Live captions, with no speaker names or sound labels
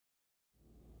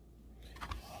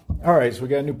All right, so we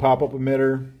got a new pop-up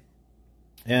emitter.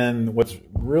 And what's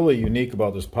really unique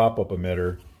about this pop-up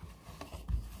emitter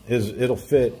is it'll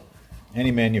fit any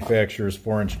manufacturer's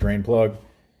 4-inch drain plug.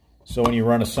 So when you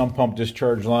run a sump pump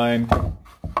discharge line,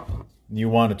 you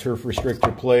want a turf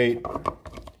restrictor plate,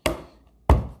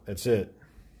 that's it.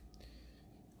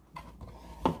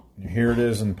 Here it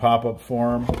is in pop-up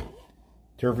form.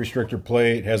 Turf restrictor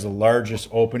plate has the largest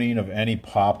opening of any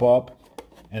pop-up,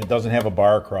 and it doesn't have a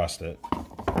bar across it.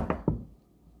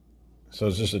 So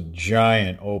it's just a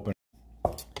giant opening.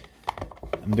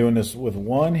 I'm doing this with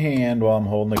one hand while I'm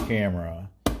holding the camera.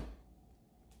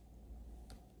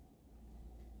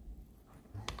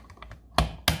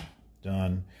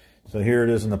 Done. So here it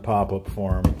is in the pop-up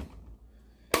form.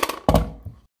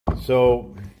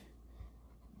 So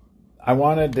I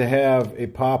wanted to have a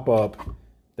pop-up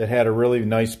that had a really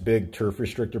nice big turf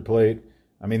restrictor plate.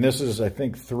 I mean, this is, I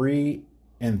think, 3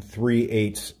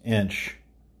 3/8 inch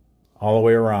all the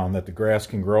way around, that the grass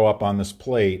can grow up on this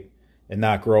plate and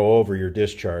not grow over your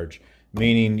discharge.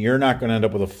 Meaning you're not going to end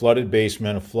up with a flooded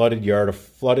basement, a flooded yard, a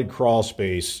flooded crawl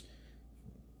space,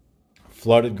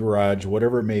 flooded garage,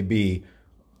 whatever it may be,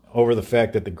 over the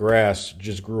fact that the grass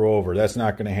just grew over. That's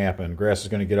not going to happen. Grass is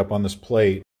going to get up on this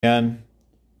plate. And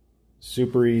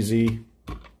super easy,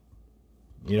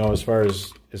 you know, as far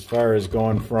as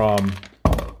going from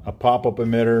a pop-up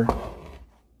emitter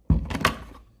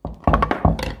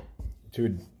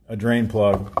to a drain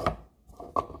plug.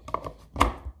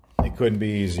 It couldn't be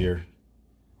easier.